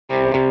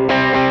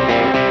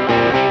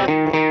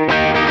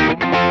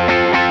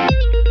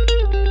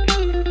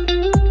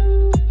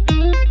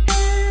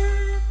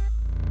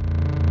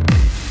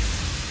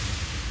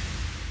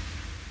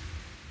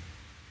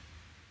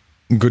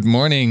Good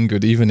morning,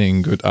 good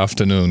evening, good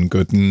afternoon,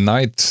 good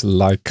night,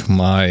 like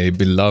my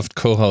beloved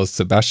co-host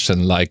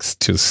Sebastian likes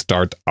to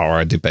start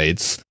our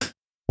debates.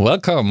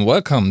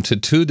 Welcome to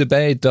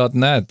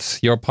 2debate.net,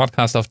 your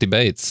podcast of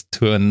debates,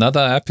 to another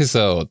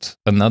episode,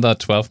 another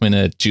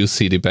 12-minute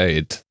juicy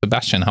debate.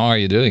 Sebastian, how are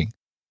you doing?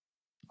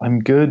 I'm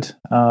good.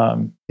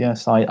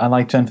 Yes, I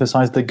like to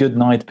emphasize the good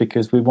night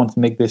because we want to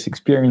make this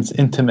experience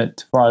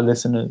intimate for our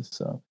listeners.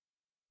 So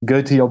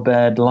go to your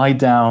bed, lie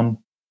down,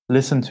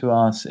 listen to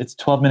us. It's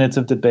 12 minutes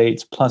of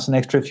debates plus an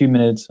extra few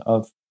minutes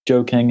of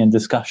joking and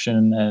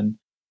discussion and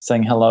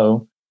saying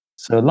hello.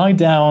 So lie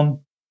down,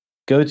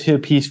 go to a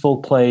peaceful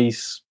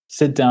place,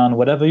 sit down,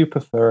 whatever you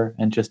prefer,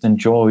 and just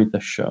enjoy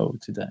the show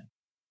today.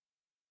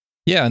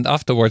 Yeah, and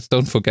afterwards,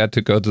 don't forget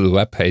to go to the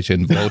webpage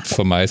and vote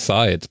for my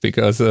side,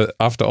 because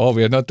after all,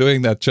 we are not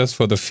doing that just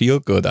for the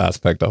feel-good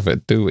aspect of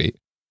it, do we?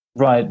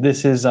 Right.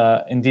 This is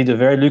indeed a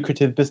very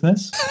lucrative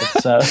business.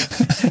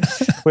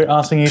 It's, we're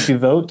asking you to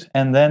vote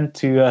and then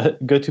to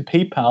go to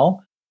PayPal.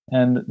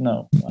 And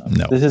no,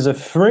 this is a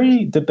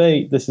free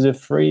debate. This is a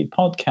free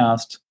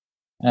podcast.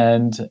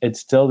 And it's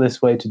still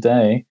this way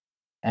today.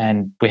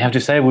 And we have to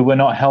say we were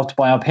not helped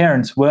by our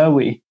parents, were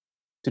we?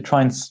 To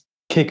try and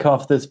kick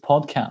off this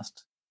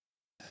podcast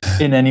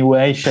in any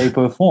way, shape,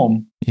 or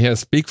form. Yeah,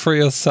 speak for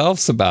yourself,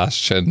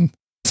 Sebastian.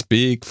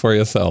 Speak for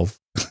yourself.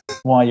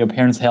 Why, your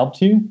parents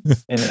helped you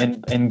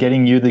in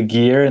getting you the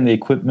gear and the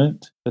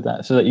equipment for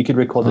that, so that you could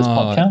record this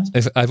podcast?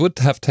 If I would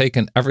have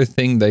taken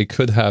everything they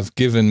could have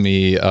given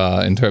me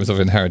in terms of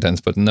inheritance,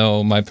 but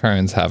no, my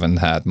parents haven't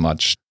had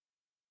much.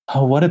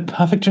 Oh, what a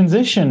perfect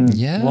transition.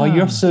 Yeah. Well,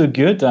 you're so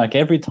good, Doug.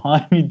 Every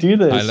time you do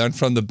this. I learned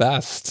from the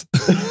best.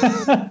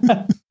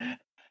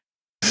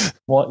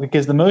 Well,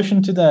 because the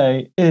motion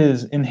today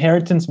is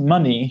inheritance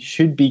money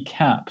should be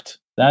capped.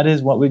 That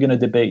is what we're going to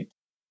debate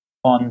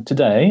on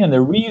today. And the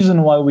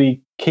reason why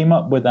we came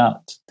up with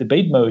that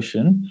debate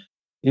motion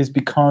is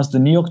because the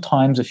New York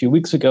Times a few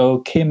weeks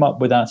ago came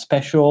up with that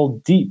special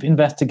deep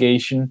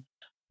investigation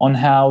on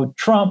how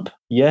Trump,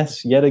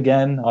 yes, yet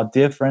again, our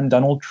dear friend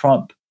Donald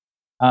Trump,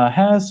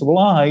 has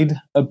lied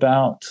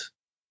about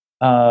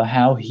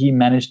how he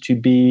managed to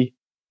be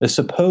a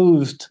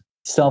supposed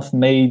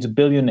self-made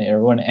billionaire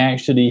when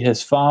actually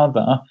his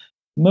father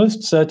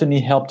most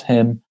certainly helped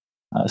him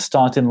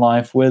start in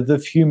life with a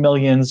few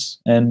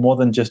millions and more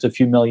than just a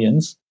few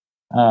millions.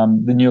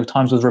 The New York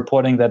Times was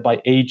reporting that by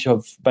the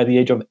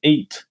age of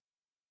 8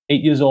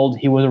 years old,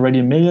 he was already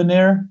a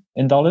millionaire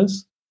in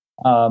dollars.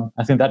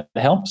 I think that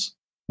helps.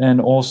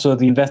 And also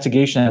the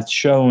investigation has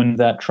shown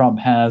that Trump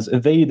has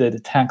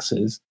evaded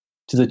taxes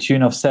to the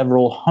tune of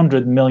several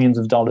hundred millions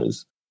of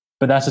dollars.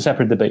 But that's a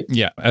separate debate.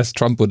 Yeah, as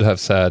Trump would have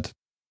said,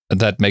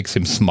 that makes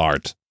him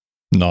smart,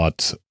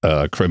 not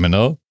a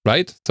criminal,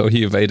 right? So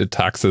he evaded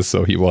taxes,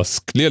 so he was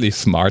clearly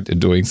smart in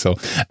doing so.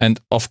 And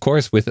of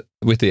course, with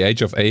the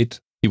age of 8,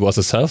 he was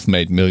a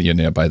self-made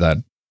millionaire by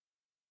then.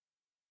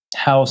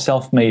 How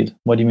self-made?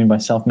 What do you mean by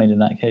self-made in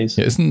that case?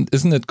 Yeah,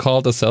 isn't it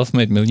called a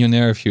self-made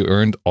millionaire if you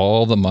earned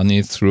all the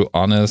money through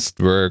honest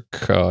work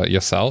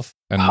yourself?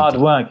 And hard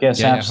work, yes,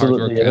 yeah,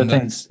 absolutely.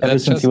 Ever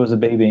since he was a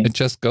baby. It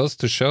just goes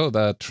to show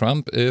that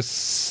Trump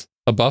is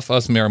above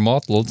us mere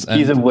mortals. And,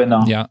 he's a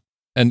winner. Yeah.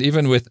 And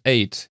even with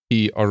 8,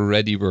 he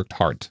already worked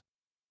hard.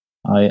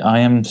 I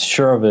am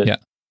sure of it. Yeah.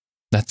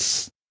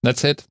 That's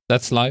it.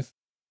 That's life.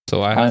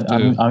 So I have to...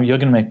 you're going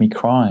to make me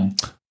cry.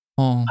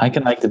 Oh, I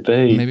can like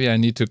debate. Maybe I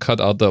need to cut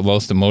out the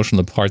most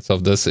emotional parts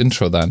of this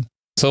intro then.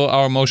 So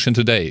our motion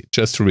today,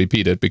 just to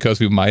repeat it, because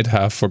we might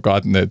have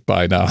forgotten it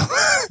by now.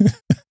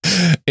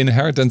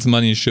 Inheritance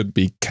money should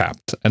be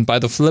capped. And by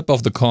the flip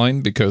of the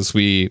coin, because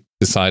we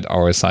decide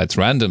our sides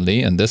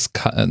randomly, in this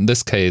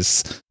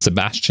case,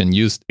 Sebastian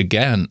used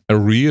again a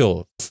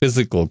real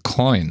physical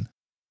coin.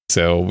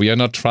 So we are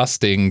not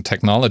trusting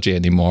technology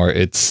anymore.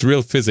 It's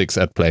real physics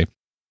at play.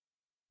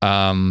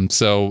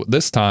 So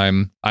this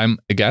time I'm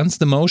against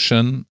the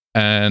motion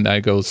and I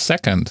go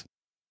second,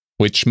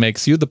 which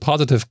makes you the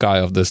positive guy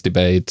of this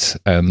debate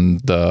and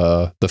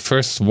the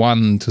first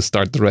one to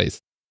start the race.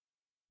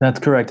 That's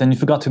correct. And you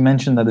forgot to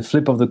mention that the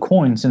flip of the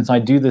coin, since I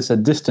do this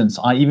at distance,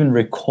 I even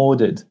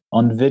recorded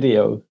on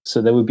video.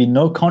 So there would be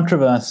no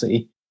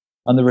controversy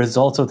on the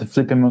results of the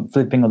flipping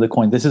of the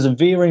coin. This is a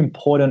very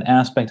important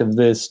aspect of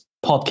this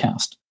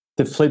podcast.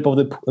 The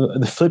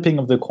flipping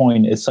of the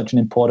coin is such an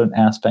important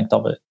aspect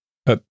of it.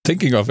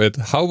 Thinking of it,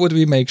 how would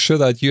we make sure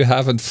that you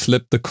haven't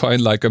flipped the coin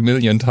like a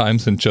million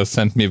times and just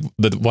sent me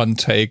the one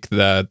take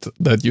that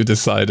you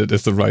decided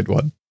is the right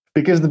one?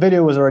 Because the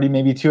video was already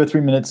maybe 2 or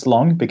 3 minutes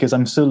long, because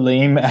I'm so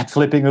lame at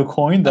flipping a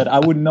coin that I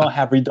would not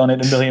have redone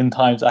it a million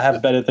times. I have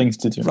better things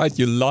to do. Right,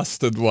 you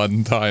lost it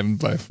one time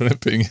by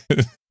flipping.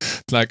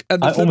 Like,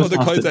 and the flip of the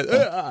coin said,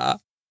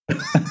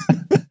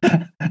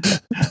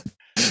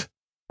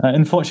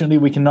 unfortunately,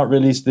 we cannot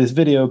release this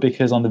video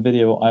because on the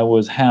video I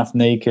was half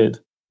naked.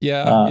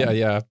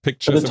 Yeah.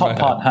 Pictures the top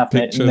part half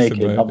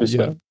naked, obviously.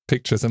 Yeah,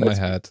 pictures in my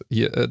head.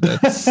 Yeah,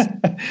 that's...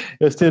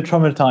 You're still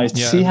traumatized.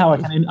 Yeah. See how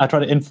I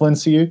try to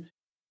influence you?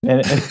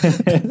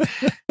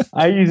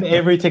 I use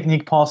every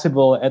technique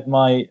possible at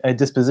my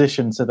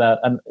disposition, so that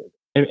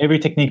every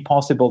technique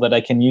possible that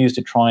I can use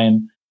to try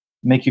and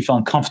make you feel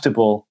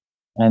uncomfortable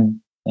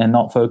and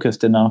not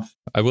focused enough.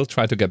 I will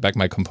try to get back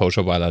my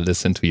composure while I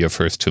listen to your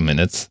first 2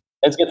 minutes.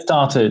 Let's get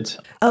started.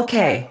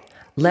 Okay,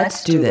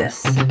 let's do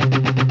this.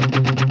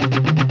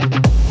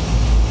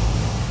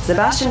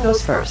 Sebastian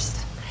goes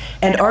first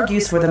and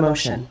argues for the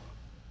motion.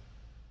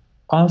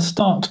 I'll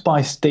start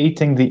by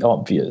stating the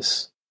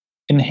obvious.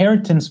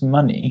 Inheritance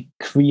money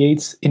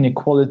creates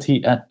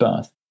inequality at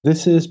birth.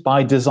 This is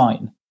by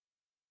design.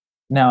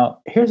 Now,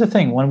 here's the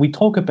thing. When we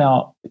talk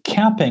about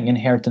capping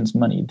inheritance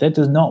money, that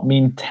does not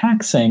mean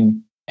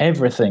taxing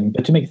everything,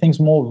 but to make things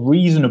more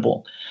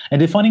reasonable. And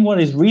defining what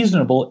is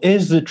reasonable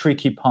is the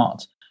tricky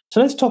part. So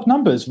let's talk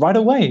numbers right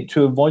away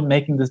to avoid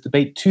making this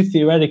debate too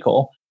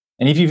theoretical.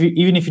 And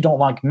even if you don't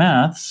like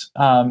maths,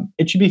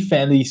 it should be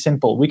fairly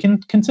simple. We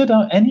can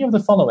consider any of the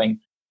following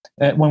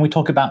when we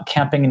talk about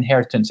capping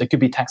inheritance. It could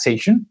be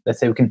taxation. Let's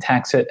say we can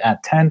tax it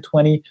at 10,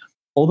 20,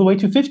 all the way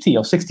to 50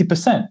 or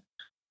 60%.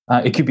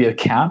 It could be a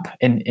cap,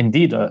 and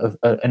indeed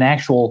an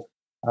actual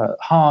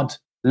hard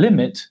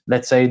limit.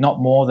 Let's say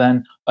not more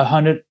than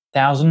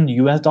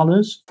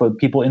 $100,000 for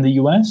people in the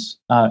US,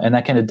 and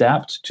that can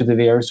adapt to the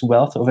various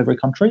wealth of every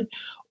country.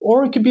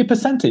 Or it could be a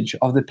percentage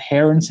of the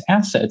parents'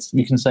 assets.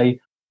 You can say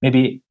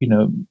maybe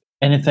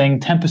anything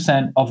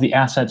 10% of the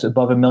assets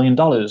above $1 million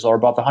or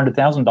above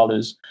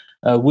 $100,000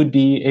 would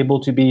be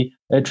able to be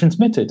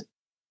transmitted.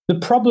 The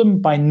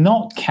problem by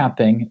not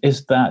capping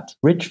is that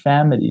rich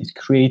families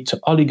create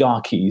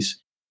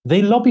oligarchies.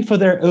 They lobby for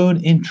their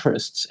own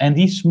interests, and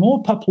these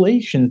small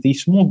populations,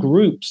 these small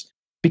groups,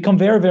 become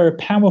very, very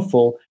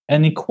powerful,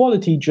 and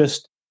equality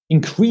just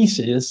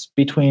increases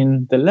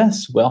between the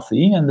less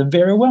wealthy and the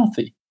very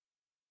wealthy.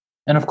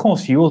 And of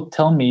course, you will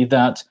tell me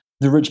that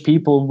the rich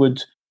people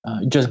would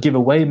just give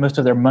away most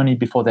of their money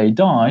before they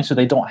die, so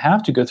they don't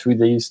have to go through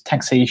these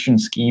taxation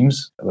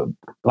schemes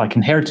like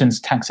inheritance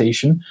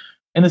taxation.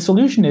 And the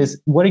solution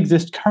is what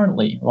exists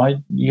currently, right?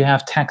 You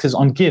have taxes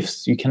on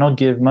gifts. You cannot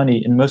give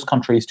money in most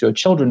countries to your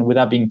children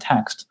without being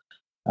taxed.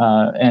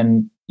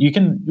 And we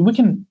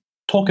can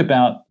talk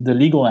about the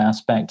legal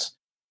aspects,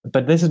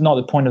 but this is not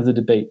the point of the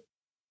debate.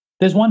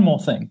 There's one more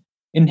thing.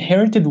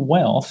 Inherited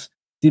wealth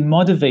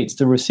demotivates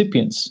the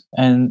recipients,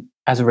 and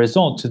as a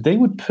result, they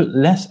would put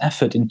less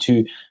effort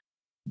into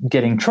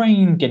getting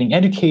trained, getting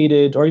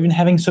educated, or even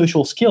having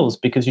social skills,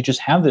 because you just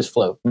have this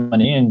flow of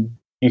money and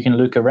you can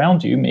look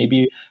around you,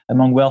 maybe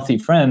among wealthy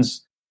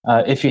friends,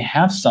 if you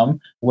have some,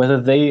 whether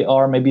they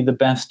are maybe the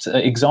best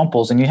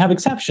examples. And you have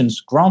exceptions,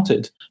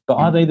 granted, but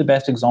are they the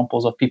best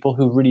examples of people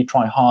who really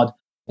try hard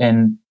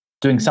in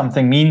doing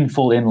something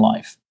meaningful in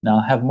life? Now,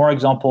 I'll have more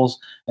examples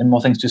and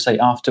more things to say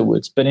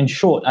afterwards. But in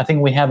short, I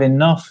think we have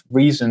enough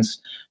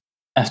reasons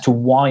as to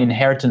why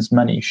inheritance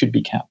money should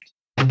be capped.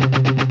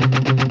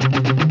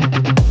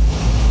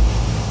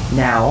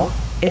 Now,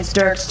 it's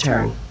Dirk's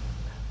turn.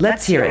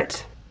 Let's hear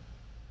it.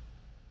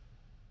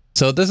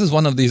 So this is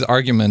one of these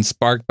arguments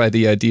sparked by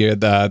the idea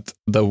that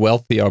the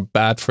wealthy are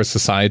bad for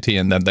society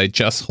and that they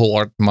just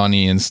hoard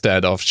money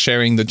instead of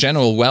sharing the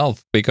general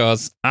wealth.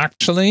 Because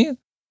actually,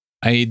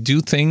 I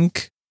do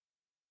think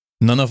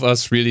none of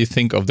us really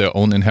think of their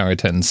own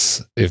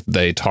inheritance if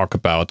they talk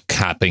about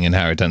capping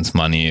inheritance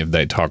money, if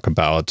they talk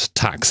about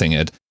taxing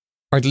it,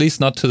 or at least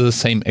not to the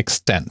same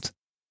extent.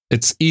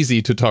 It's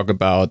easy to talk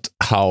about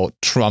how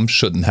Trump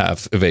shouldn't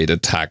have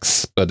evaded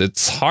tax, but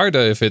it's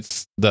harder if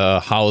it's the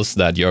house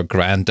that your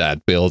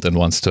granddad built and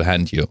wants to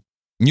hand you.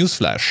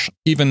 Newsflash,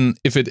 even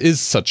if it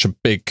is such a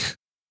big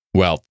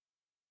wealth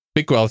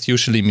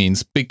usually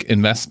means big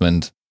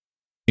investment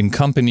in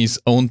companies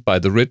owned by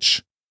the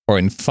rich or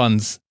in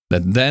funds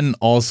that then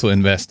also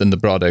invest in the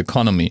broader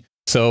economy.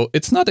 So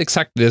it's not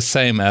exactly the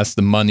same as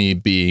the money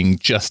being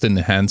just in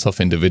the hands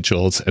of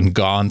individuals and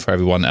gone for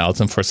everyone else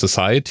and for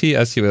society,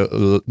 as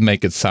you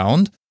make it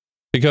sound.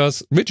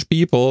 Because rich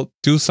people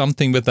do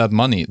something with that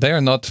money. They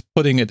are not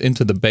putting it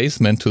into the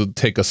basement to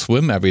take a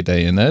swim every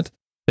day in it.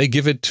 They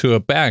give it to a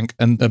bank,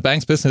 and the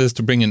bank's business is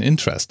to bring in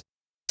interest.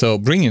 So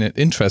bringing in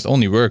interest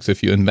only works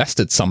if you invest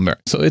it somewhere.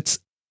 So it's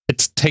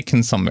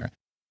taken somewhere.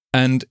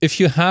 And if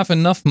you have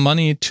enough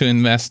money to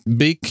invest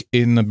big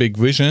in a big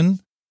vision,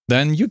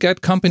 then you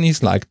get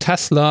companies like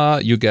Tesla,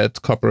 you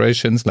get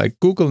corporations like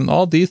Google and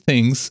all these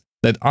things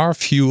that are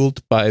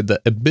fueled by the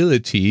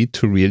ability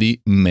to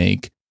really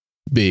make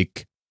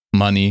big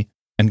money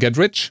and get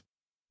rich.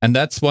 And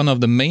that's one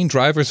of the main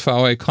drivers for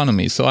our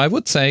economy. So I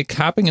would say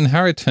capping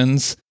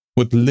inheritance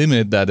would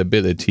limit that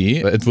ability.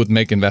 It would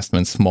make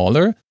investments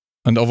smaller.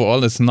 And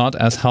overall, it's not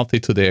as healthy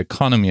to the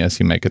economy as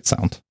you make it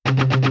sound.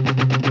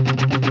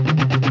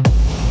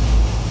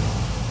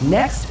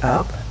 Next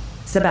up,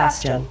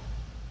 Sebastian.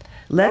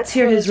 Let's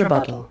hear his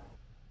rebuttal.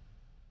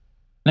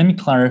 Let me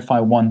clarify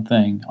one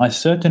thing. I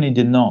certainly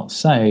did not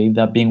say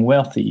that being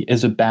wealthy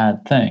is a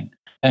bad thing.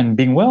 And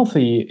being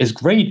wealthy is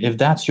great if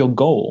that's your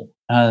goal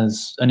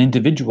as an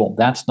individual.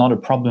 That's not a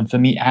problem for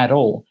me at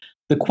all.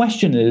 The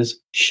question is,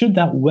 should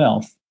that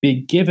wealth be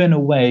given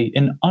away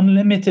in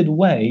unlimited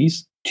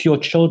ways to your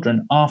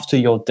children after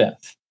your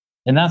death?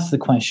 And that's the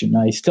question.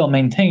 I still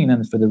maintain,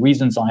 and for the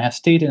reasons I have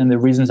stated and the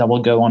reasons I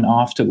will go on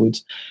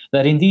afterwards,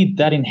 that indeed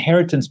that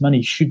inheritance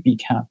money should be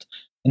capped.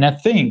 And I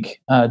think,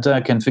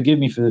 Dirk, and forgive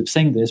me for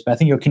saying this, but I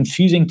think you're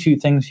confusing two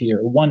things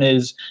here. One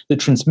is the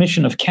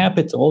transmission of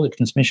capital, the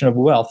transmission of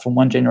wealth from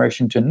one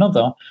generation to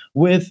another,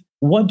 with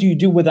what do you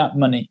do with that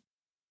money?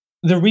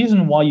 The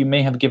reason why you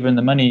may have given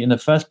the money in the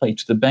first place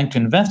to the bank to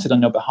invest it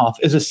on your behalf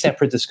is a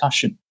separate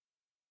discussion.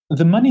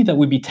 The money that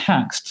would be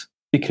taxed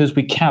because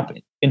we cap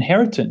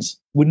inheritance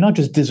would not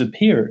just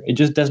disappear. It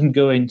just doesn't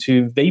go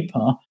into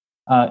vapor.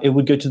 It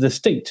would go to the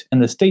state,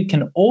 and the state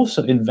can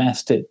also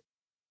invest it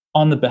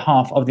on the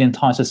behalf of the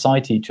entire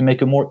society to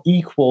make a more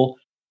equal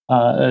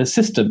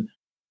system.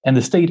 And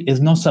the state is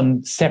not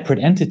some separate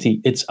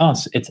entity. It's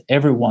us. It's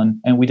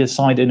everyone, and we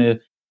decide in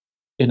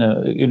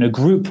a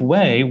group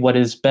way what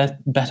is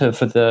better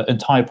for the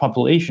entire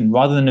population,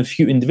 rather than a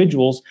few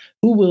individuals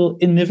who will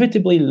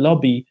inevitably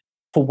lobby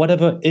for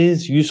whatever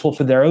is useful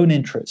for their own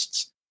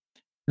interests.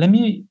 Let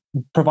me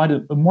provide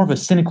a more of a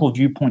cynical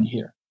viewpoint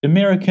here.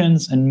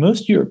 Americans and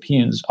most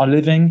Europeans are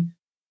living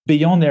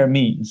beyond their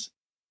means.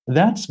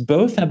 That's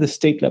both at the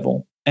state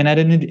level and at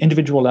an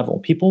individual level.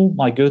 People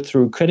might go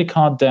through credit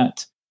card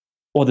debt,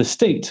 or the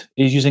state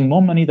is using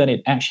more money than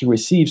it actually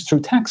receives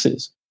through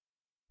taxes.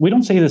 We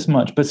don't say this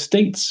much, but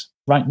states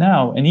right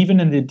now, and even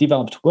in the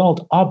developed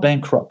world, are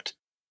bankrupt.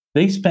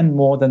 They spend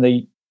more than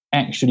they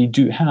actually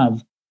do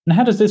have. And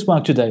how does this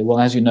work today? Well,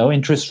 as you know,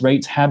 interest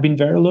rates have been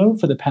very low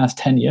for the past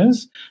 10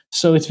 years.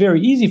 So it's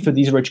very easy for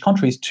these rich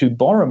countries to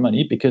borrow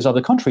money because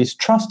other countries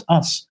trust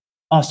us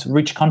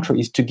rich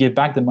countries, to give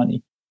back the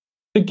money.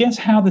 But guess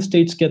how the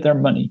states get their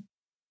money?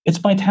 It's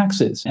by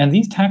taxes. And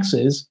these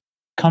taxes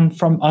come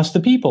from us, the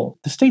people.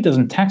 The state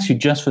doesn't tax you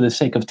just for the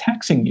sake of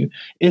taxing you.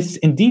 It's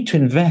indeed to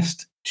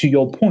invest, to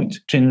your point,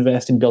 to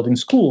invest in building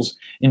schools,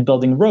 in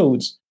building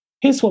roads.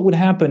 Here's what would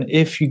happen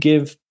if you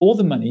give all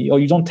the money, or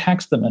you don't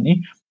tax the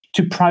money,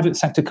 to private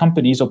sector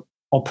companies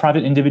or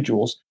private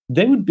individuals.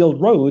 They would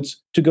build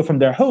roads to go from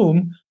their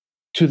home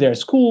to their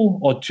school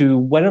or to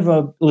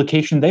whatever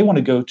location they want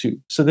to go to.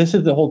 So this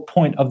is the whole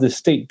point of the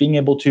state, being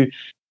able to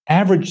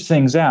average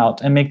things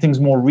out and make things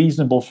more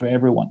reasonable for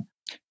everyone.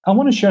 I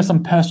want to share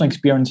some personal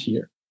experience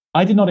here.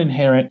 I did not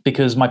inherit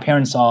because my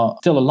parents are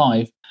still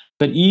alive,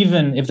 but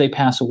even if they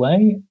pass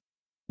away,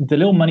 the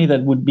little money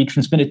that would be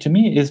transmitted to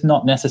me is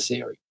not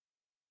necessary.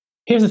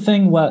 Here's the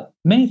thing,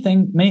 many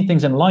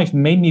things in life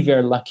made me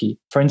very lucky.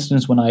 For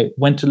instance, when I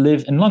went to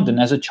live in London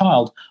as a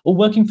child, or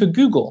working for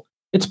Google,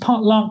 it's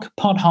part luck,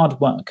 part hard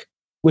work,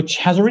 which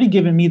has already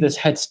given me this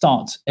head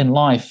start in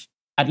life,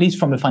 at least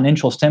from a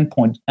financial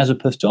standpoint, as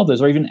opposed to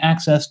others, or even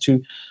access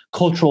to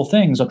cultural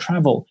things or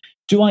travel.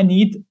 Do I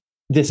need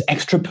this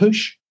extra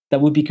push that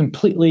would be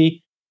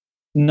completely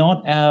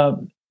not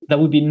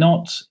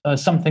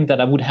something that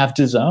I would have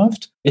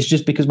deserved? It's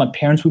just because my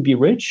parents would be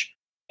rich,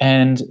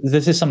 and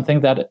this is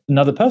something that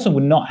another person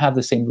would not have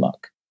the same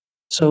luck.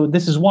 So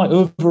this is why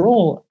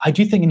overall, I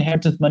do think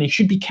inheritance money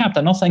should be capped.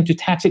 I'm not saying to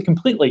tax it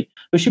completely,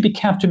 but it should be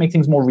capped to make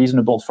things more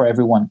reasonable for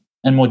everyone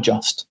and more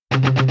just.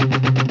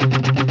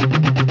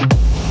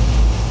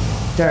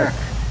 Dirk,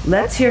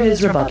 let's hear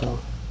his rebuttal.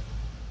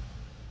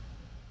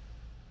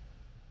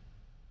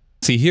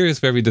 See, here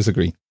is where we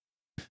disagree.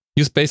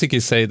 You basically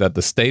say that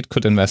the state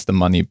could invest the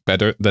money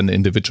better than the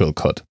individual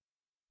could.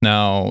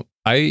 Now,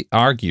 I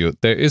argue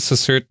there is a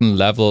certain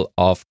level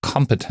of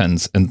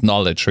competence and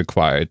knowledge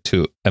required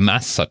to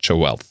amass such a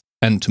wealth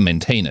and to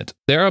maintain it.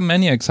 There are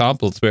many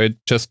examples where it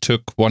just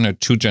took 1 or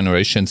 2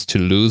 generations to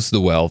lose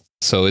the wealth,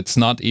 so it's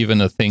not even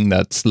a thing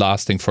that's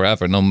lasting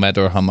forever, no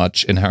matter how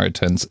much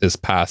inheritance is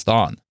passed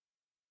on.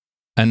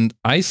 And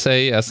I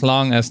say, as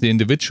long as the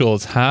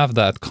individuals have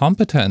that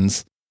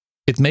competence,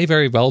 it may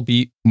very well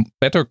be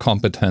better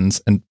competence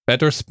and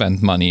better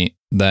spent money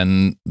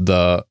than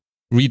the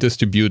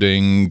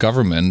redistributing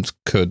government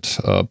could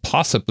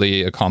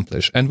possibly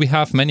accomplish. And we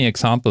have many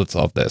examples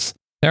of this.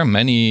 There are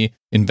many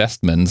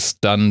investments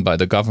done by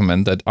the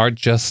government that are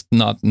just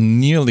not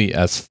nearly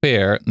as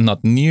fair,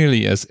 not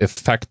nearly as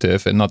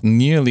effective, and not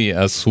nearly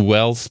as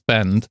well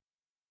spent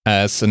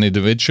as an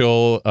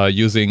individual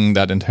using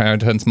that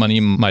inheritance money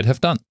might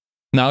have done.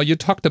 Now, you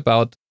talked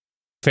about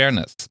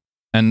fairness,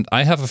 and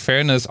I have a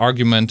fairness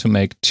argument to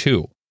make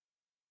too.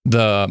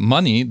 The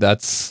money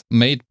that's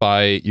made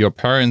by your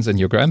parents and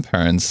your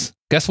grandparents,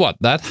 guess what?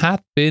 That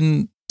had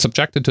been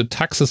subjected to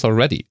taxes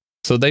already.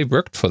 So they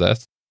worked for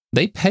that.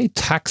 They pay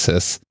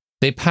taxes,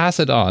 they pass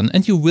it on,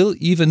 and you will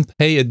even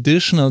pay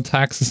additional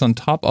taxes on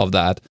top of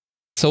that.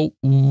 So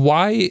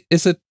why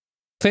is it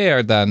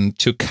fair then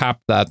to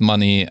cap that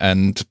money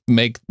and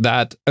make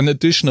that an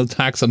additional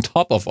tax on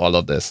top of all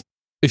of this?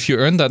 If you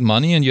earn that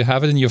money and you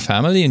have it in your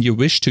family and you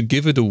wish to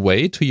give it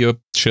away to your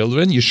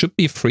children, you should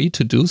be free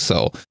to do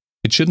so.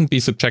 It shouldn't be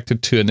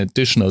subjected to an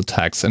additional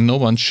tax, and no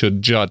one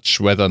should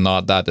judge whether or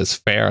not that is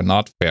fair or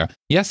not fair.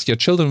 Yes, your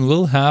children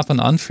will have an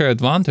unfair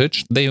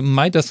advantage. They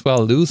might as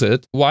well lose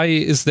it. Why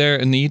is there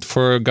a need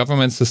for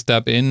governments to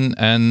step in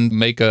and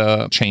make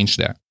a change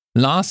there?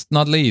 Last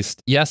not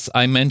least, yes,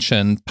 I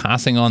mentioned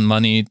passing on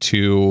money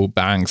to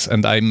banks,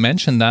 and I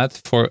mentioned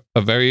that for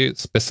a very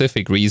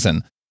specific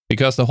reason,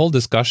 because the whole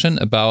discussion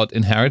about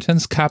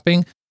inheritance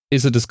capping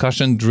is a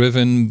discussion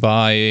driven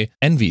by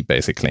envy,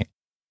 basically.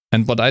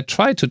 And what I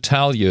try to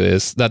tell you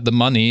is that the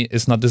money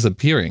is not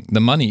disappearing. The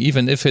money,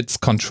 even if it's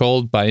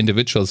controlled by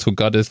individuals who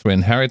got it through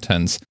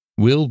inheritance,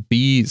 will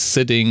be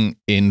sitting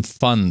in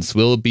funds,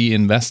 will be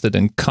invested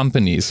in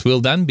companies, will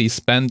then be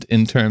spent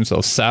in terms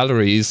of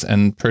salaries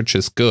and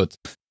purchased goods.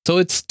 So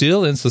it's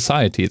still in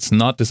society. It's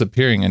not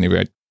disappearing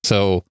anywhere.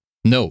 So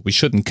no, we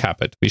shouldn't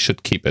cap it. We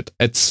should keep it.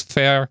 It's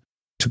fair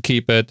to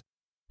keep it.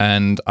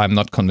 And I'm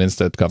not convinced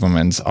that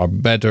governments are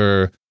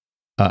better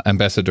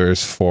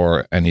ambassadors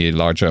for any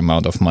larger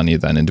amount of money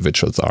than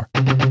individuals are.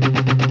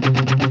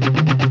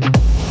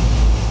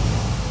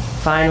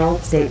 Final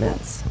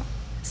statements.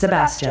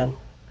 Sebastian,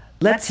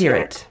 let's hear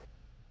it.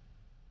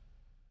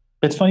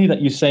 It's funny that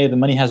you say the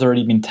money has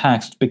already been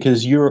taxed,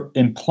 because you're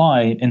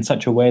implied in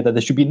such a way that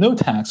there should be no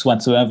tax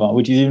whatsoever,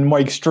 which is even more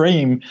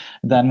extreme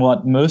than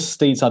what most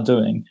states are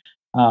doing.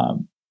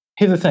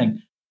 Here's the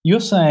thing.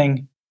 You're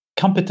saying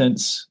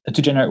competence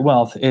to generate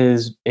wealth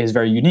is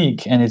very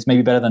unique and is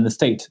maybe better than the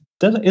state.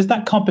 Is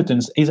that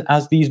competence,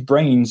 as these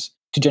brains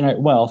to generate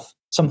wealth,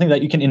 something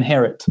that you can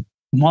inherit?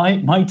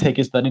 My take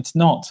is that it's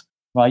not.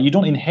 Right? You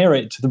don't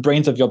inherit the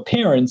brains of your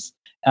parents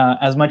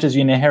as much as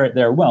you inherit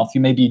their wealth.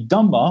 You may be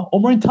dumber or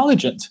more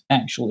intelligent,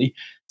 actually.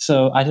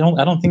 So I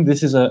don't think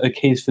this is a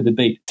case for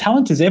debate.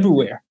 Talent is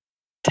everywhere.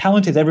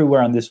 Talent is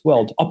everywhere in this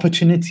world.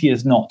 Opportunity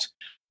is not.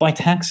 By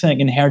taxing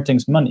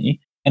inheritance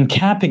money and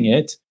capping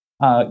it,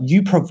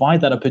 you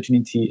provide that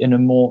opportunity in a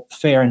more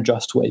fair and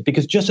just way.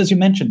 Because just as you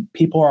mentioned,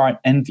 people are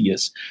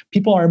envious.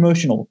 People are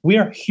emotional. We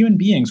are human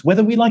beings,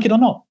 whether we like it or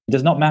not. It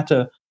does not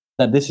matter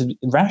that this is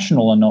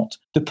rational or not.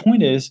 The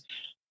point is,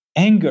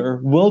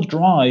 anger will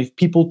drive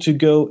people to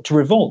go to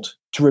revolt,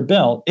 to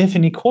rebel, if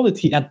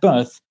inequality at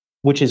birth,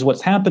 which is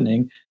what's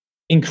happening,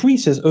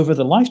 increases over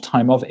the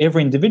lifetime of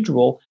every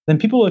individual, then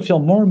people will feel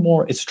more and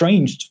more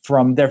estranged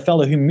from their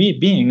fellow human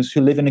beings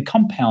who live in a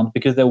compound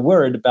because they're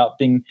worried about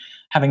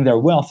having their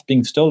wealth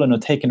being stolen or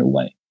taken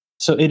away.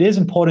 So it is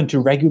important to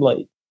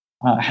regulate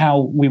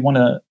how we want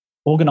to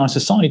organize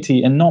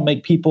society and not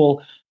make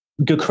people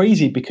go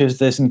crazy because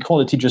this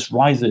inequality just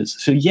rises.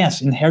 So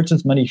yes,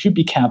 inheritance money should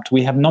be capped.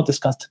 We have not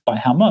discussed by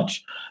how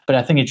much, but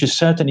I think it should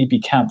certainly be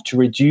capped to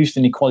reduce the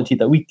inequality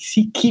that we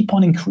keep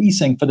on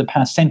increasing for the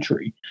past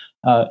century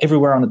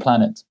everywhere on the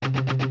planet.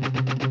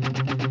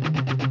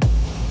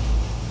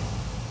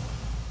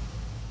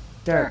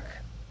 Dirk.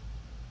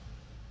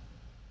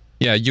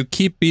 Yeah, you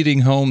keep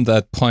beating home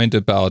that point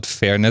about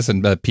fairness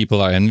and that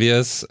people are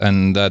envious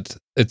and that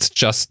it's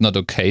just not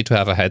okay to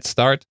have a head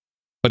start.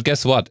 But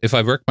guess what? If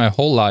I work my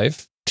whole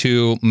life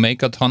to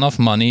make a ton of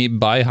money,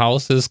 buy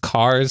houses,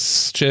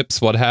 cars, ships,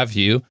 what have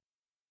you,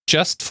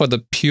 just for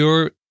the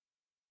pure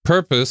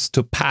purpose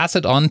to pass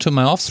it on to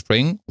my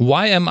offspring,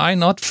 why am I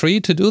not free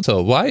to do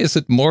so? Why is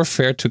it more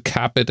fair to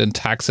cap it and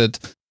tax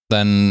it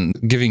than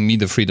giving me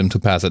the freedom to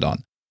pass it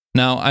on?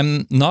 Now,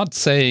 I'm not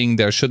saying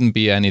there shouldn't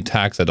be any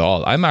tax at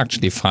all. I'm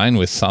actually fine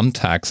with some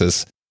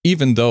taxes,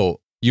 even though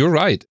you're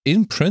right.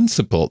 In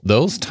principle,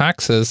 those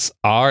taxes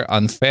are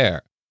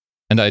unfair.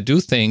 And I do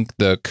think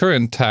the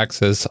current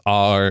taxes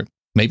are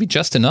maybe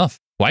just enough.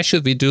 Why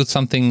should we do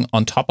something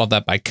on top of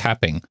that by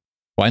capping?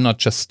 Why not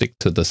just stick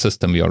to the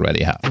system we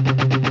already have?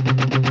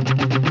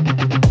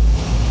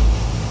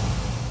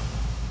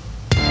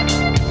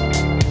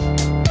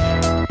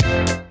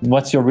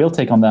 What's your real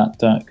take on that,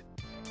 Dirk?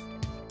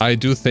 I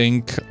do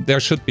think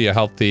there should be a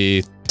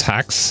healthy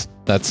tax.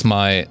 That's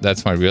my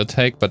real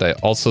take, but I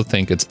also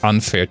think it's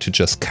unfair to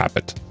just cap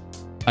it.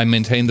 I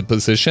maintain the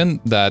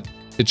position that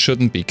it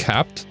shouldn't be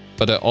capped,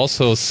 but I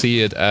also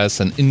see it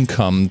as an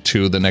income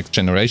to the next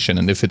generation.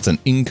 And if it's an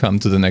income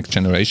to the next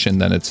generation,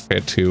 then it's fair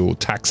to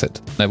tax it.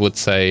 I would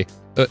say,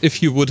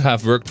 if you would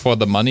have worked for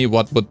the money,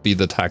 what would be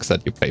the tax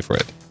that you pay for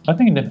it? I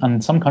think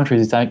in some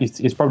countries,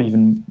 it's probably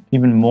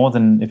even more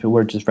than if it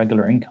were just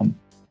regular income.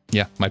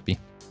 Yeah, might be.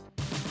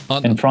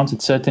 In France,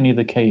 it's certainly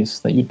the case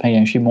that you'd pay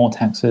actually more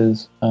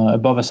taxes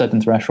above a certain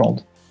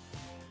threshold.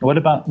 What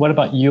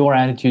about your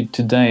attitude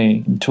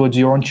today towards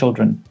your own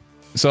children?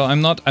 So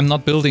I'm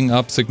not building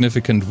up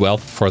significant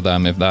wealth for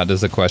them, if that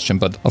is a question.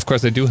 But of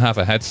course, they do have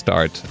a head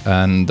start,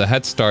 and the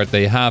head start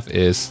they have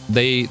is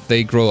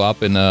they grow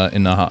up in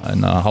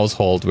a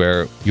household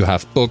where you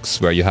have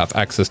books, where you have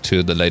access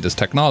to the latest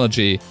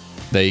technology.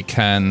 They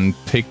can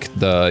pick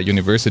the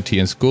university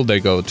and school they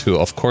go to.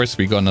 Of course,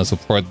 we're gonna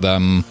support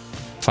them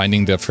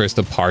finding their first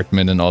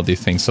apartment and all these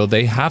things. So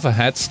they have a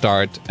head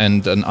start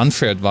and an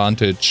unfair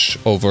advantage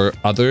over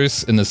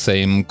others in the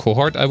same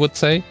cohort, I would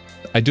say.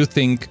 I do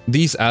think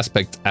these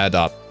aspects add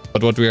up.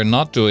 But what we are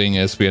not doing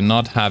is we are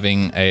not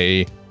having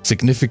a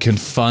significant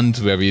fund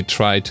where we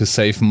try to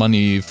save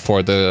money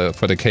for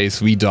the case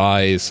we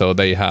die, so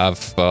they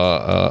have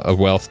a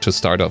wealth to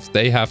start off.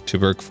 They have to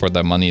work for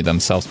their money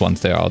themselves once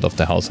they're out of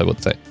the house, I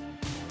would say.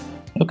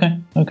 Okay.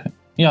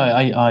 Yeah,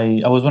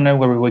 I was wondering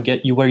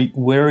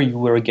where you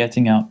were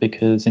getting at,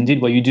 because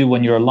indeed what you do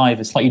when you're alive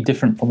is slightly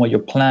different from what you're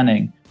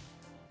planning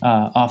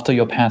after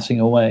you're passing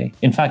away.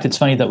 In fact, it's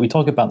funny that we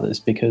talk about this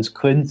because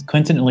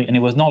coincidentally, and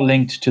it was not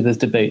linked to this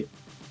debate,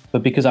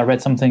 but because I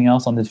read something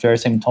else on this very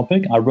same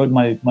topic, I wrote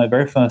my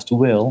very first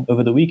will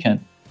over the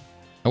weekend.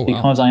 Oh, wow.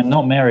 Because I am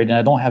not married and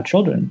I don't have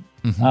children.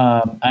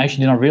 I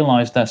actually did not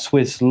realize that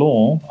Swiss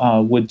law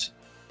would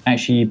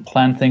actually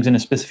plan things in a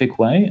specific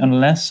way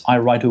unless I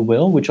write a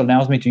will, which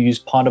allows me to use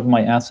part of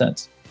my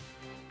assets.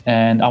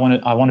 And I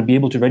want to be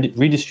able to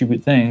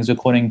redistribute things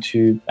according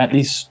to at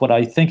least what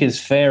I think is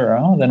fairer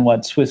than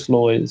what Swiss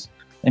law is.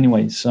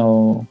 Anyway,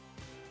 so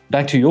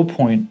back to your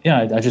point,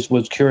 yeah, I just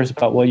was curious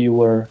about what you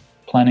were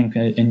planning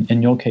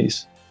in your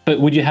case. But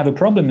would you have a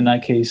problem in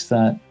that case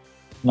that,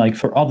 like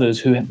for others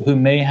who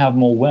may have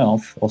more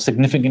wealth or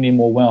significantly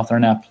more wealth are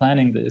now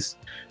planning this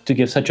to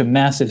give such a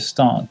massive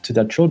start to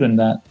their children,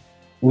 that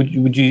do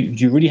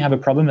you really have a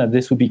problem that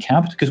this would be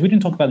capped? Because we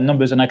didn't talk about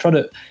numbers, and I try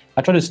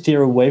to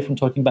steer away from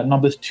talking about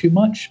numbers too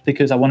much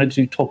because I wanted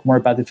to talk more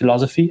about the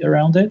philosophy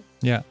around it.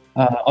 Yeah.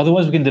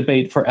 Otherwise, we can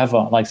debate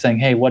forever, like saying,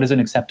 "Hey, what is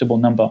an acceptable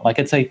number?" Like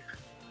I'd say,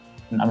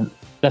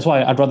 that's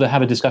why I'd rather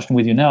have a discussion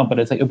with you now. But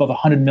it's like above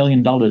 $100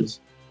 million.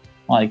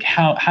 Like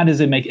how does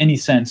it make any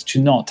sense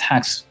to not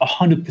tax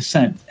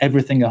 100%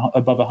 everything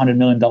above $100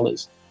 million?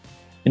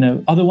 You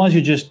know, otherwise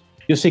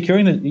you're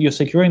securing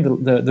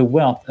the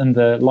wealth and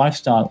the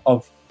lifestyle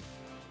of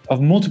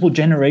multiple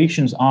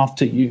generations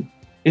after you.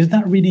 Is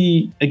that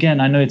really, again,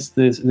 I know it's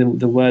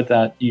the word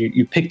that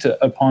you picked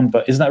upon,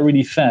 but is that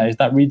really fair? Is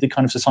that really the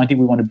kind of society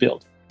we want to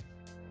build?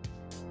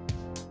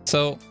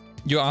 So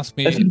you asked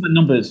me. Let's think about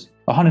numbers.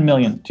 100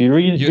 million. Do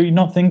you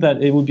not think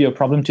that it would be a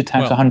problem to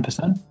tax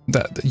 100%?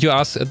 You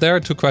asked. There are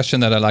two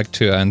questions that I like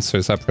to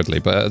answer separately.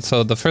 But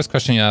so the first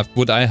question you have: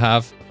 would I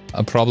have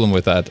a problem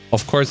with that?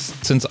 Of course,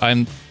 since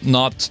I'm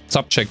not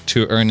subject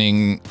to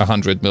earning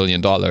 $100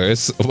 million,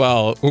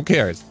 well, who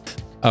cares?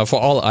 For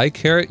all I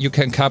care, you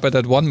can cap it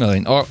at 1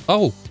 million. Or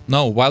oh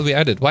no, while we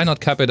at it, why not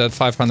cap it at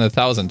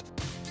 500,000?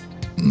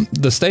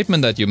 The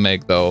statement that you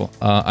make, though,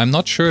 I'm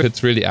not sure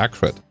it's really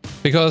accurate.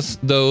 Because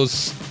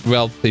those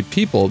wealthy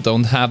people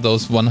don't have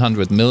those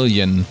 100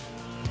 million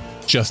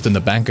just in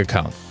the bank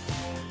account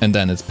and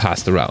then it's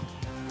passed around.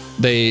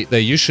 They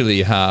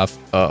usually have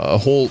a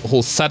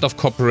whole set of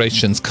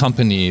corporations,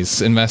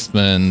 companies,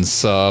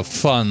 investments,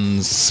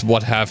 funds,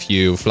 what have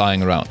you,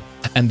 flying around.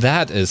 And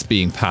that is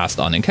being passed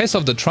on. In case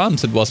of the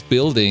Trumps, it was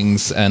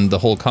buildings and the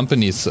whole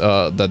companies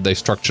that they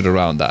structured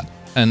around that.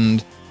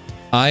 And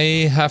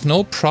I have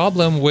no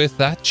problem with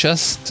that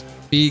just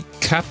be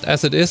kept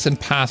as it is and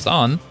passed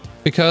on.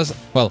 Because,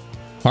 well,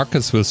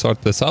 markets will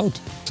sort this out.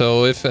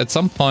 So if at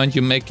some point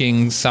you're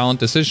making sound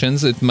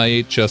decisions, it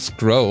may just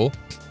grow.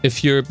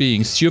 If you're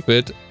being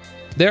stupid,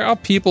 there are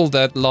people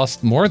that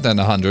lost more than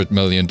 $100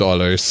 million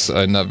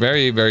in a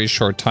very, very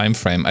short time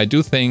frame. I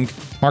do think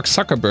Mark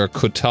Zuckerberg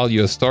could tell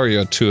you a story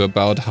or two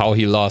about how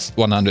he lost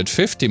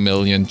 150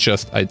 million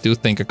just, I do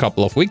think, a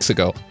couple of weeks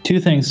ago. Two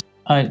things.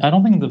 I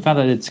don't think the fact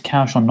that it's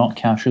cash or not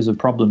cash is a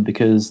problem,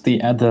 because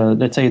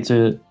let's say it's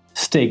a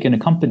stake in a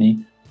company.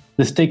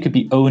 The stake could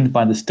be owned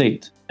by the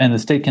state, and the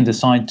state can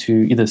decide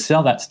to either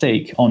sell that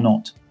stake or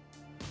not.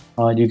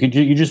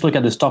 You just look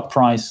at the stock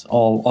price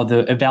or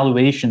the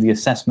evaluation, the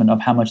assessment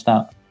of how much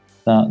that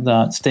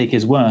stake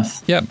is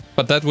worth. Yeah,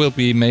 but that will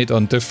be made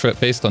on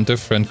based on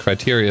different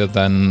criteria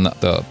than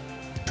the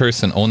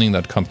person owning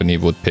that company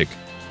would pick.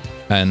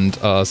 And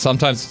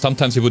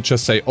sometimes you would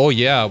just say, "Oh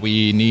yeah,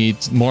 we need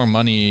more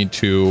money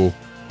to,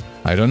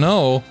 I don't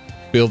know,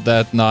 build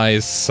that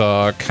nice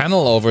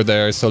canal over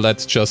there, so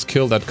let's just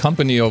kill that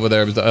company over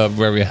there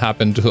where we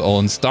happen to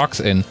own stocks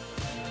in."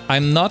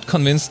 I'm not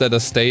convinced that a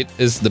state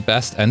is the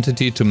best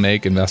entity to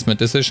make investment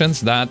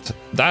decisions. That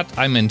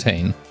I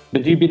maintain.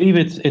 But do you believe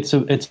it's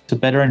a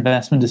better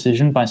investment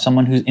decision by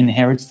someone who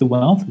inherits the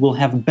wealth, will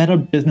have better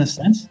business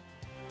sense?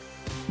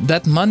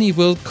 That money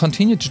will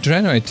continue to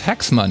generate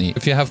tax money.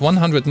 If you have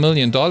 $100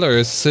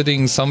 million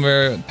sitting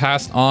somewhere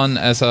passed on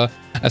as a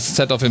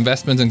set of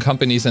investments in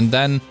companies and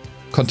then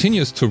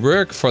continues to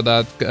work for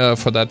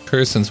that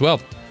person's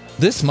wealth,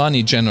 this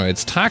money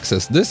generates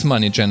taxes. This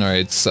money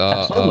generates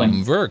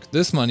work.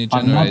 This money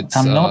generates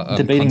I'm not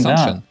debating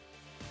consumption. that.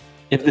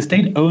 If the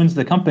state owns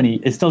the company,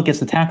 it still gets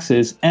the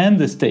taxes and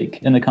the stake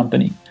in the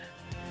company.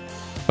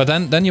 But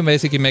then you're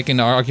basically making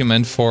an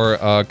argument for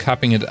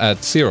capping it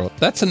at 0.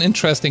 That's an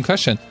interesting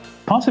question.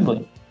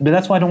 Possibly, but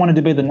that's why I don't want to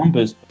debate the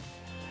numbers.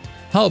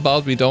 How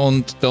about we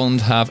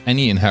don't have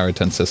any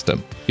inheritance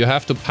system? You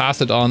have to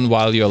pass it on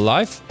while you're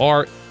alive,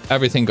 or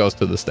everything goes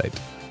to the state.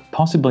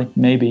 Possibly,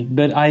 maybe.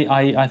 But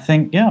I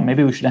think, yeah,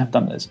 maybe we should have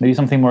done this. Maybe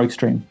something more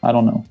extreme. I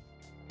don't know.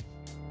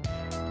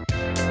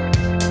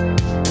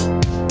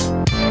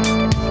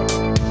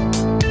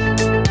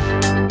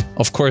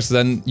 Of course,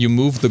 then you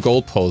move the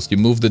goalpost. You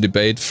move the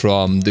debate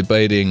from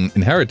debating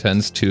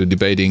inheritance to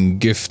debating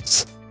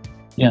gifts.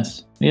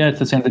 Yes. Yeah, it's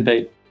the same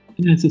debate.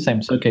 Yeah, it's the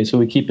same. So, okay, so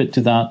we keep it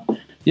to that.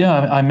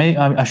 Yeah,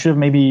 I should have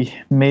maybe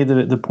made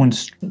the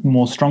points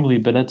more strongly,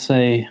 but let's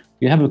say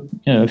you have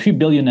a few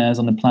billionaires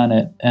on the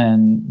planet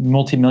and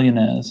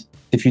multimillionaires.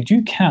 If you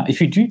do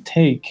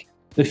take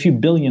a few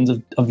billions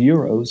of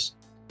euros,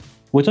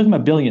 we're talking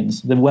about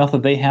billions, the wealth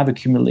that they have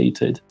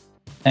accumulated,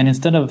 and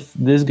instead of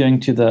this going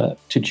to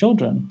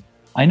children,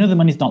 I know the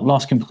money's not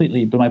lost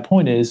completely, but my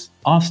point is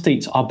our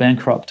states are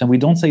bankrupt, and we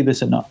don't say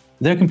this enough.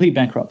 They're complete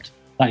bankrupt.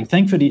 Like,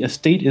 thankfully, a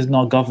state is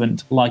not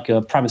governed like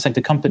a private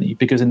sector company,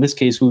 because in this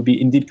case, we would be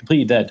indeed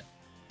completely dead.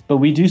 But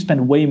we do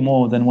spend way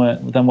more than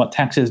what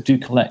taxes do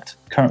collect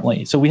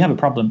currently. So we have a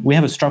problem. We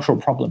have a structural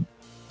problem.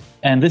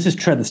 And this is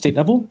true at the state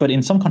level, but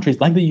in some countries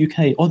like the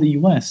UK or the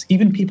US,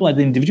 even people at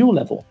the individual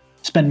level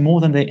spend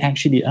more than they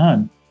actually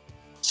earn.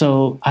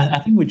 So I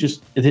think we're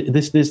just,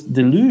 this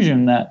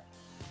delusion that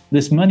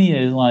this money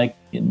is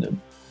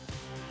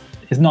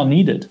is not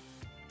needed.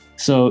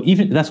 So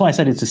even that's why I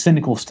said it's a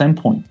cynical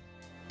standpoint.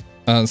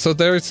 So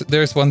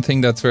there's one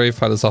thing that's very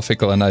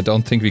philosophical, and I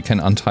don't think we can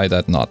untie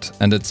that knot,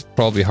 and it's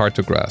probably hard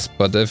to grasp.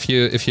 But if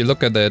you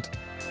look at it,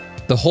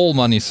 the whole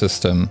money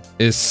system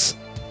is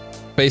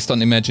based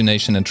on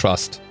imagination and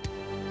trust.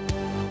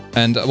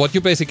 And what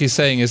you're basically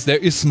saying is there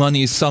is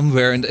money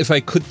somewhere, and if I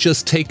could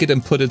just take it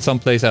and put it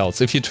someplace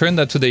else. If you turn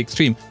that to the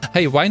extreme,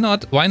 hey, why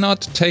not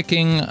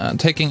taking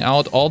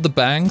out all the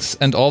banks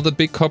and all the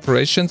big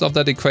corporations of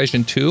that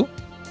equation too?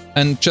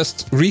 And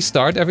just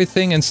restart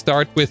everything and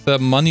start with the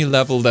money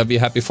level that we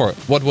had before.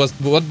 What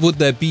would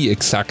that be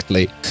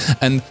exactly?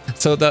 And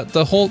so that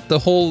the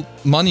whole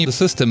money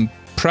system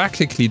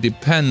practically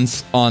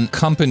depends on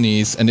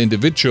companies and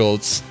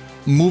individuals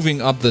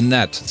moving up the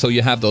net. So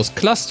you have those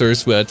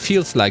clusters where it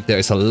feels like there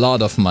is a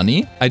lot of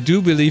money. I do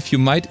believe you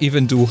might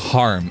even do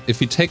harm.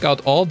 If you take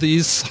out all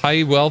these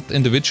high wealth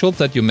individuals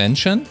that you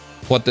mentioned,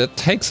 what that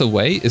takes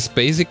away is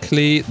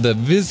basically the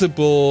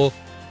visible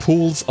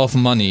pools of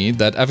money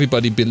that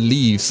everybody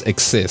believes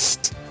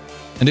exist.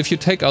 And if you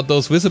take out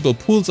those visible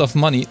pools of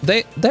money,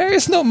 there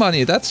is no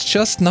money. That's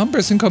just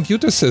numbers in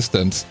computer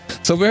systems.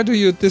 So where do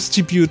you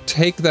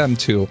take them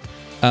to?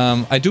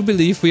 I do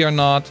believe we are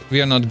not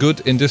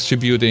good in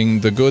distributing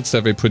the goods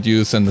that we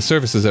produce and the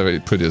services that we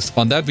produce.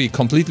 On that we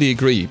completely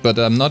agree, but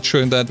I'm not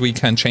sure that we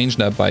can change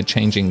that by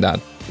changing that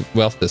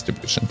wealth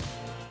distribution.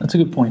 That's a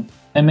good point.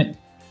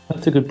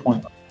 That's a good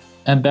point.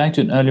 And back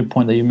to an earlier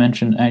point that you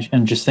mentioned,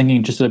 and just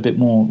thinking just a bit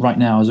more right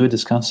now as we're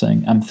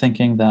discussing, I'm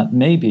thinking that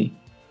maybe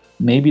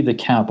the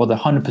cap or the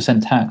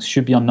 100% tax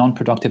should be on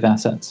non-productive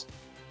assets.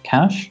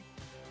 Cash,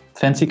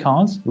 fancy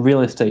cars, real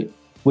estate,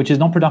 which is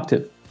not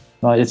productive.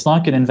 Right? It's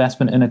like an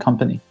investment in a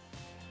company.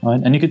 Right?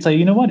 And you could say,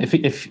 you know what,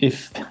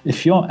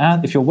 if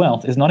your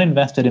wealth is not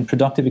invested in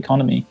productive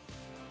economy,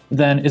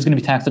 then it's going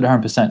to be taxed at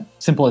 100%.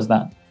 Simple as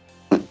that.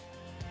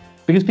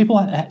 Because people,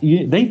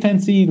 they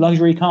fancy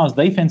luxury cars,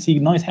 they fancy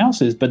nice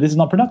houses, but this is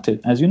not productive,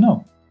 as you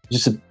know.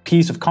 It's just a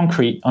piece of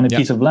concrete on a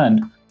piece of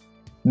land.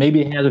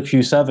 Maybe it has a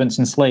few servants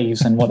and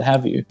slaves and what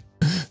have you.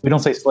 We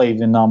don't say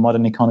slave in our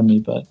modern economy,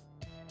 but...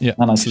 Yeah,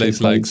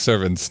 slaves like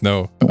servants,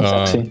 no.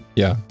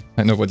 Yeah,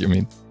 I know what you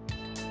mean.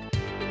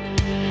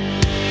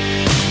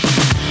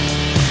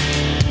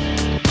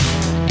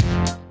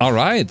 All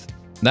right,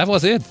 that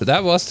was it.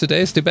 That was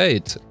today's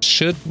debate.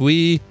 Should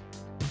we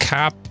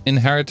cap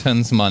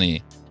inheritance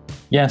money?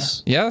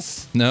 Yes.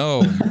 Yes?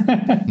 No.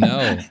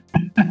 No.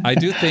 I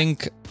do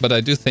think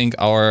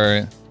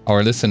our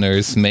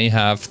listeners may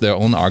have their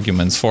own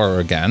arguments for or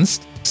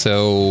against.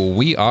 So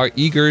we are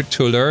eager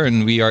to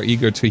learn. We are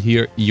eager to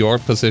hear your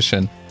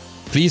position.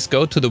 Please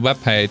go to the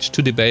webpage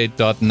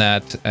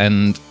todebate.net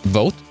and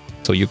vote.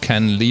 So you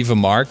can leave a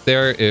mark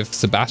there if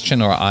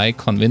Sebastian or I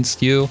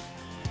convinced you.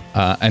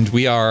 And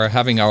we are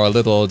having our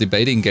little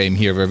debating game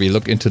here where we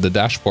look into the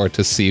dashboard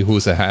to see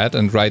who's ahead.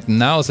 And right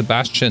now,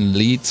 Sebastian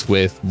leads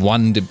with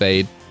 1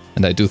 debate.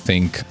 And I do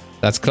think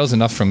that's close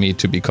enough for me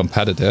to be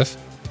competitive.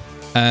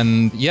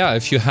 And yeah,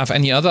 if you have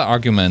any other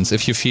arguments,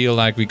 if you feel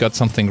like we got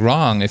something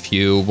wrong, if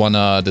you want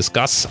to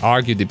discuss,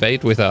 argue,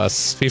 debate with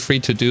us, feel free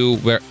to do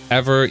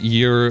wherever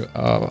you're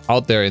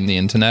out there in the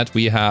internet.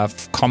 We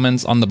have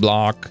comments on the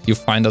blog. You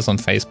find us on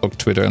Facebook,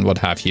 Twitter, and what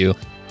have you.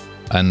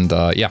 And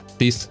yeah,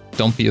 please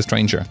don't be a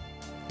stranger.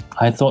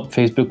 I thought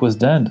Facebook was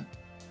dead.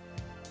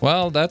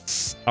 Well,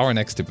 that's our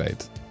next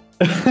debate.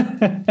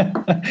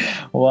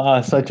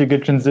 Wow, such a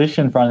good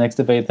transition for our next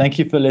debate. Thank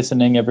you for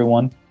listening,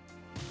 everyone.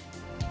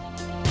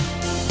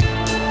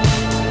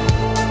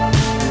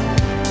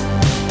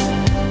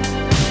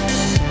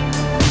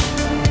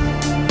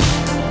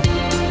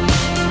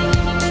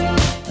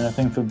 And I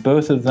think for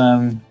both of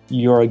them,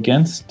 you're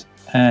against,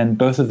 and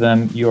both of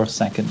them, you're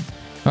second.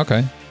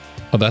 Okay.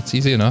 Well, that's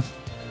easy enough.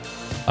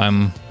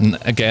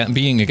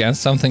 Being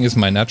against something is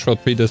my natural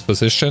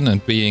predisposition,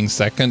 and being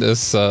second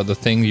is the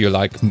thing you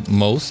like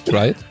most,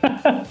 right?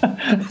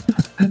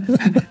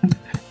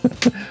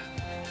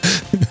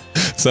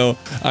 So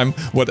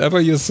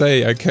whatever you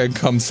say, I can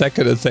come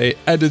second and say,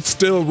 and it's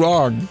still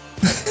wrong.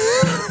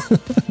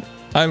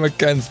 I'm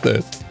against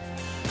this.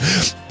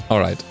 All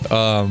right.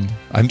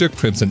 I'm Dirk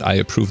Prims, and I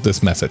approve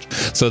this message.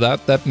 So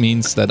that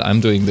means that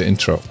I'm doing the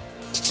intro.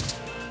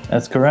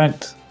 That's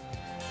correct.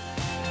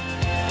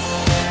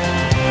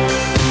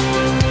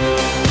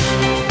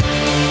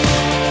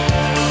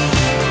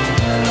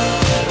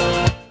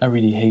 I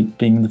really hate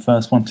being the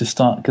first one to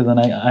start because then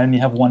I only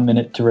have 1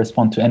 minute to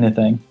respond to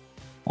anything.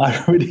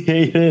 I really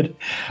hate it.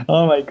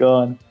 Oh my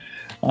god.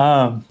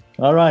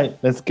 All right,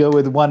 let's go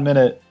with 1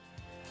 minute.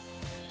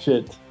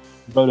 Shit.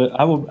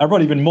 I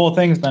wrote even more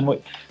things than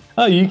what.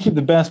 Oh, you keep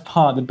the best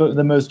part,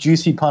 the most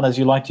juicy part, as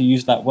you like to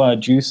use that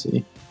word,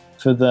 juicy,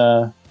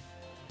 for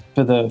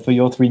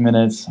your 3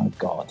 minutes. Oh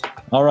god.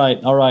 All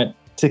right.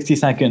 60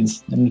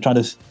 seconds. I'm gonna try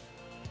to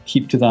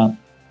keep to that.